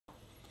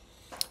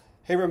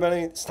Hey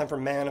everybody, it's time for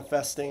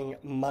Manifesting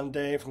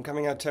Monday from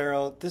Coming Out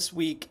Tarot. This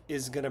week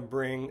is going to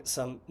bring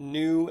some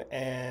new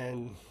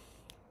and,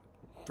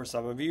 for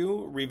some of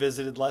you,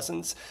 revisited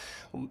lessons.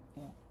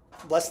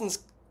 Lessons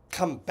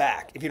come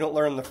back if you don't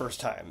learn the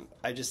first time.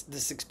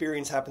 This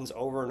experience happens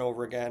over and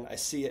over again. I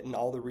see it in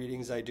all the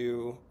readings I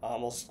do,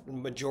 almost the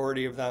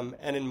majority of them,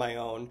 and in my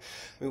own.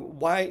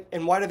 Why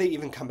do they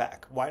even come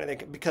back?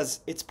 Because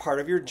it's part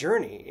of your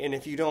journey. And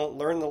if you don't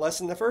learn the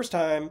lesson the first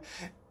time,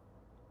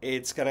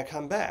 it's going to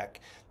come back.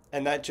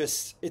 And that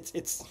just,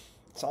 it's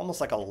almost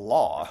like a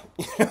law,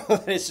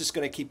 that it's just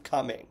going to keep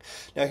coming.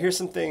 Now, here's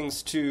some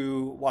things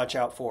to watch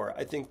out for.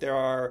 I think there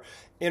are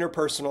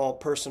interpersonal,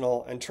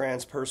 personal, and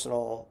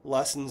transpersonal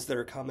lessons that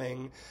are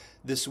coming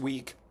this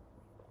week.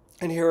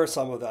 And here are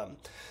some of them.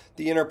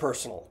 The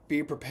interpersonal,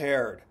 be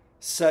prepared,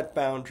 set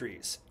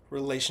boundaries.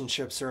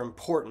 Relationships are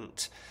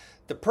important.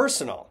 The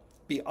personal,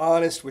 be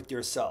honest with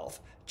yourself.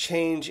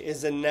 Change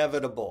is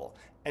inevitable,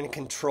 and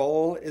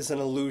control is an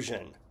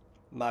illusion.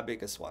 My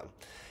biggest one.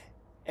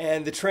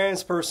 And the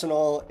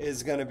transpersonal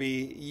is going to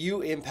be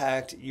you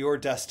impact your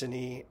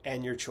destiny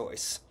and your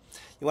choice.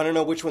 You want to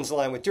know which ones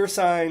align with your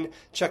sign?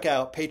 Check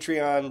out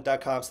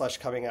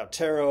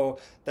patreon.com/comingOutTarot.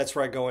 That's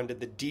where I go into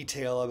the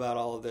detail about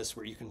all of this,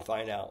 where you can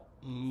find out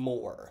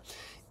more.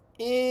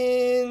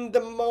 In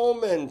the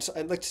moment,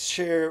 I'd like to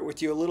share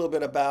with you a little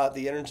bit about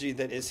the energy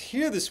that is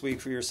here this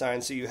week for your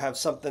sign, so you have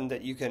something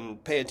that you can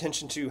pay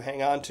attention to,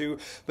 hang on to.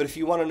 But if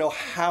you want to know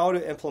how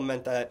to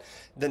implement that,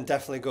 then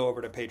definitely go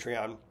over to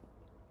Patreon.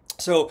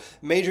 So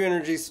major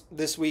energies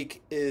this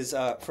week is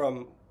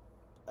from,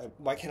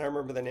 why can't I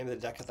remember the name of the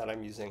deck that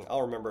I'm using?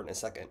 I'll remember in a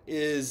second,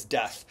 is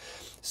death.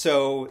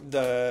 So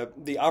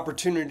the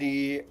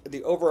opportunity,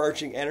 the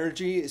overarching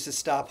energy is to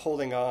stop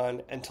holding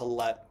on and to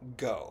let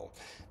go.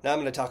 Now I'm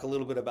going to talk a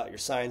little bit about your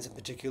signs in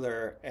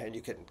particular, and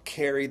you can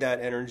carry that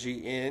energy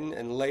in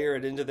and layer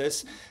it into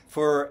this.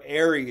 For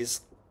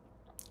Aries,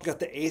 you've got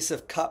the Ace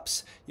of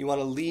Cups. You want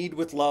to lead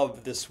with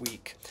love this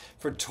week.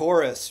 For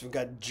Taurus, we've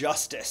got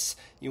justice.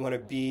 You want to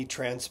be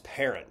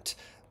transparent.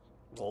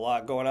 There's a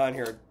lot going on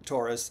here,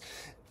 Taurus.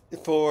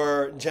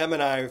 For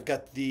Gemini, we've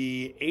got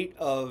the Eight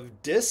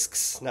of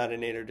Discs, not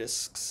an Eight of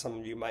Discs some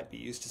of you might be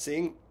used to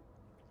seeing.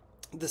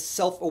 The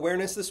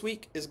self-awareness this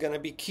week is going to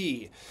be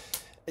key.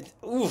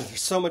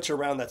 There's so much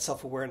around that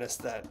self-awareness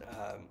that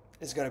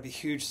is going to be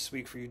huge this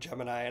week for you,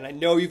 Gemini. And I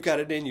know you've got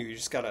it in you. You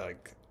just got to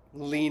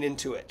lean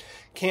into it.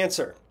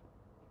 Cancer,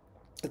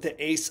 the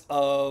Ace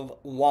of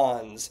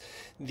Wands.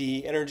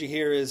 The energy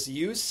here is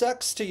use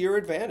sex to your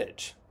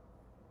advantage.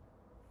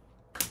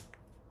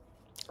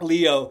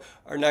 Leo,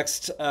 our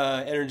next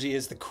energy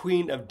is the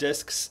Queen of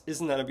Discs.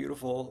 Isn't that a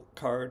beautiful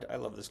card? I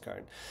love this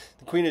card.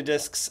 The Queen of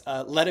Discs,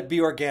 let it be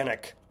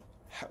organic.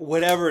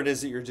 Whatever it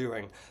is that you're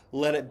doing,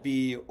 let it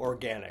be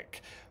organic.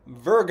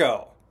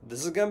 Virgo,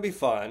 this is going to be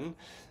fun.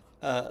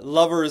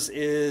 Lovers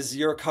is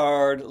your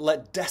card.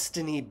 Let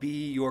destiny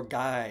be your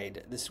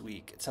guide this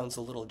week. It sounds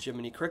a little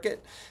Jiminy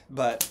Cricket,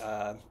 but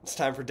it's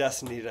time for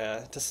destiny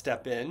to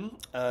step in.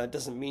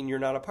 Doesn't mean you're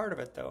not a part of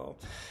it, though.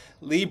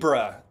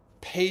 Libra,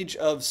 Page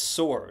of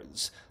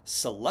Swords.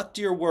 Select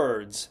your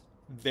words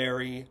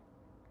very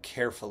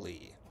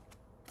carefully.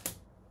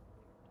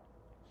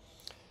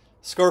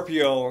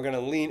 Scorpio, we're going to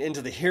lean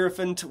into the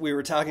Hierophant. We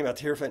were talking about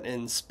the Hierophant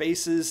in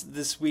spaces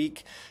this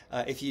week.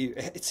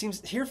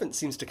 Hierophant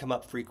seems to come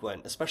up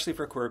frequent, especially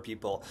for queer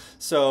people.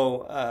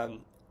 So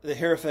the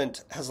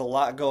Hierophant has a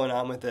lot going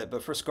on with it.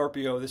 But for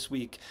Scorpio this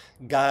week,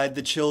 guide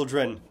the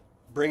children,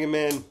 bring them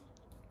in,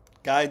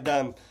 guide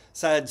them.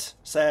 Sag,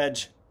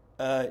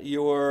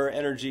 your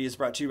energy is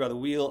brought to you by the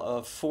Wheel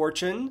of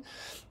Fortune.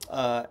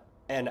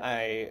 And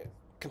I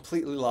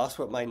completely lost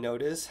what my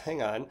note is.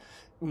 Hang on.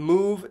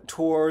 Move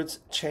towards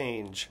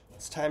change.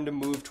 It's time to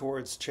move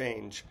towards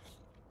change.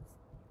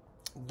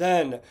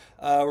 Then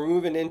we're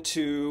moving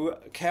into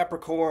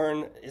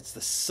Capricorn. It's the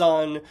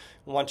Sun.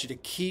 I want you to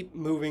keep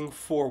moving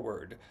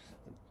forward.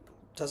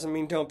 Doesn't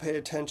mean don't pay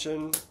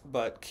attention,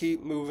 but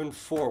keep moving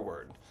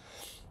forward.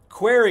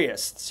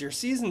 Aquarius, it's your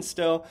season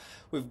still.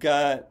 We've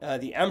got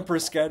the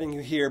Empress guiding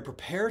you here.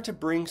 Prepare to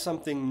bring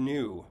something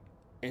new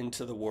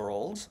into the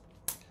world.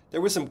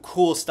 There was some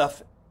cool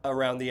stuff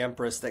around the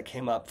Empress that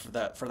came up for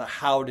the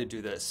how to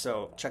do this.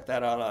 So check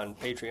that out on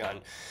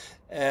Patreon.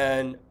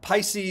 And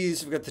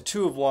Pisces, we've got the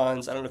Two of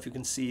Wands. I don't know if you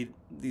can see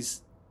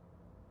these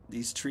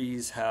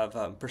trees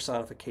have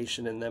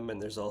personification in them,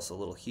 and there's also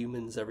little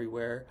humans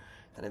everywhere.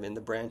 And I'm in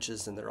the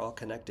branches, and they're all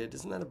connected.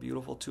 Isn't that a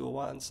beautiful Two of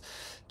Wands?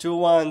 Two of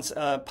Wands,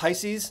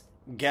 Pisces,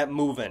 get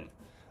moving.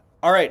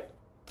 All right.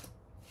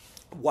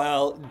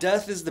 While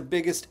death is the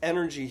biggest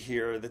energy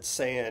here that's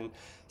saying,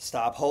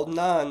 stop holding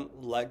on,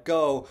 let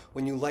go.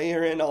 When you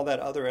layer in all that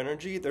other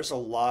energy, there's a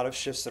lot of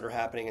shifts that are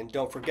happening. And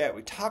don't forget,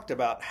 we talked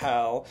about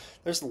how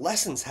there's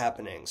lessons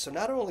happening. So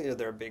not only are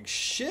there big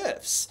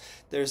shifts,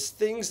 there's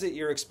things that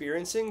you're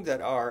experiencing that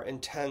are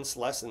intense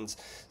lessons.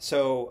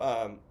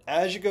 So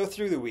as you go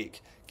through the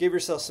week, give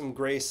yourself some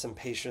grace, some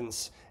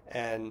patience,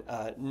 and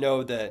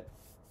know that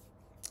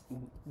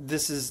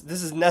this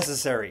is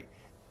necessary.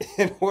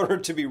 in order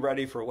to be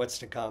ready for what's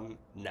to come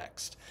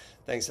next.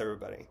 Thanks,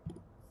 everybody.